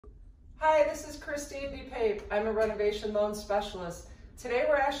Hi, this is Christine DePape. I'm a renovation loan specialist. Today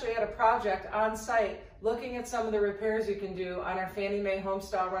we're actually at a project on site looking at some of the repairs you can do on our Fannie Mae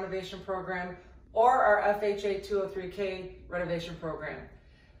Homestyle renovation program or our FHA 203K renovation program.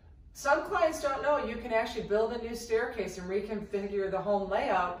 Some clients don't know you can actually build a new staircase and reconfigure the home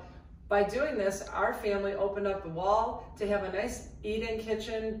layout. By doing this, our family opened up the wall to have a nice eat-in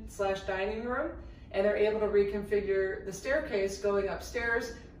kitchen / dining room, and they're able to reconfigure the staircase going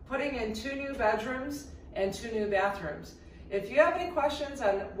upstairs, putting in 2 new bedrooms and 2 new bathrooms. If you have any questions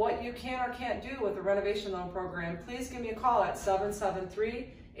on what you can or can't do with the renovation loan program, please give me a call at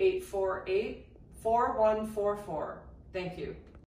 773-848-4144. Thank you.